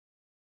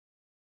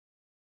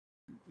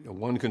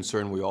one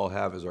concern we all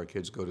have as our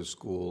kids go to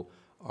school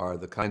are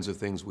the kinds of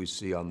things we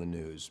see on the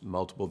news,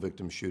 multiple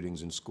victim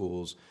shootings in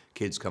schools,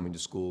 kids coming to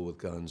school with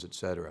guns, et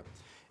cetera.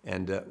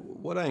 And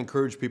what I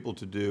encourage people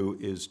to do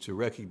is to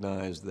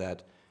recognize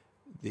that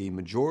the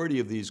majority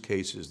of these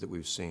cases that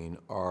we've seen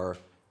are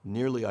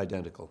nearly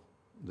identical.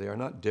 They are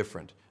not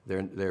different.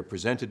 They're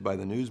presented by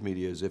the news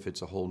media as if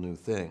it's a whole new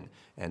thing,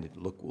 and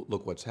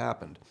look what's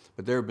happened.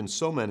 But there have been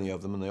so many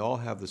of them, and they all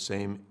have the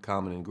same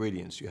common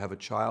ingredients. You have a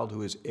child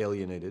who is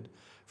alienated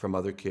from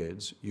other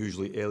kids,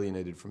 usually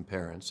alienated from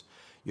parents.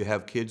 You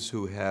have kids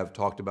who have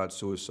talked about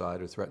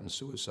suicide or threatened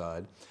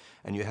suicide.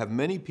 And you have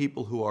many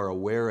people who are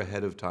aware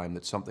ahead of time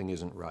that something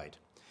isn't right.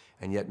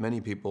 And yet many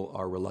people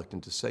are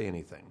reluctant to say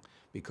anything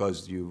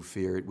because you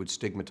fear it would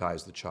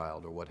stigmatize the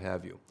child or what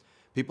have you.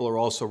 People are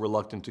also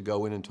reluctant to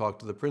go in and talk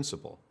to the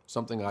principal.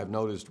 Something I've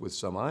noticed with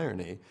some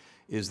irony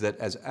is that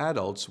as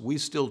adults, we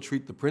still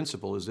treat the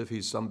principal as if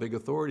he's some big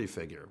authority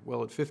figure.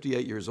 Well, at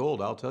 58 years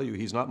old, I'll tell you,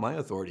 he's not my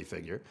authority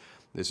figure.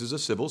 This is a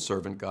civil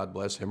servant, God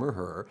bless him or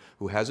her,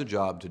 who has a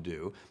job to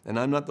do, and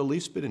I'm not the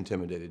least bit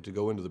intimidated to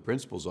go into the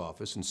principal's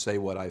office and say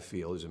what I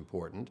feel is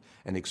important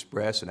and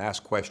express and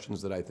ask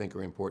questions that I think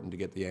are important to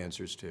get the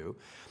answers to.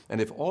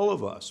 And if all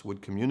of us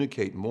would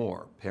communicate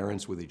more,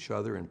 parents with each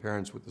other and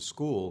parents with the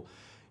school,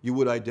 you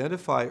would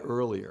identify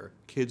earlier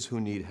kids who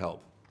need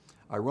help.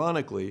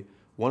 Ironically,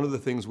 one of the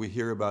things we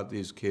hear about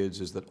these kids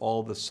is that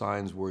all the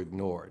signs were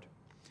ignored.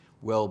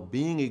 Well,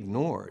 being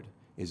ignored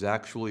is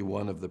actually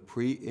one of the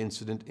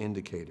pre-incident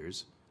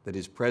indicators that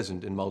is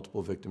present in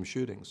multiple victim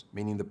shootings,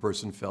 meaning the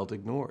person felt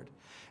ignored.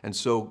 And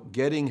so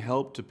getting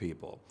help to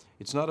people,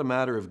 it's not a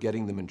matter of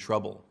getting them in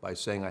trouble by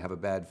saying I have a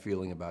bad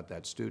feeling about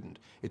that student.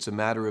 It's a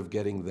matter of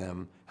getting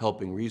them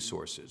helping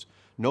resources.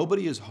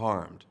 Nobody is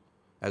harmed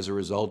as a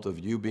result of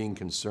you being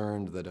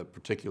concerned that a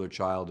particular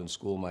child in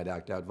school might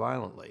act out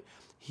violently.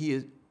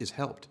 He is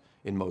helped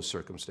in most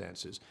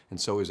circumstances, and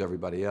so is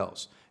everybody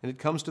else. And it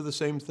comes to the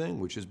same thing,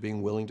 which is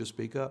being willing to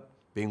speak up,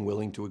 being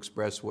willing to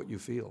express what you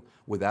feel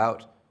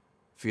without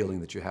feeling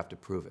that you have to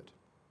prove it.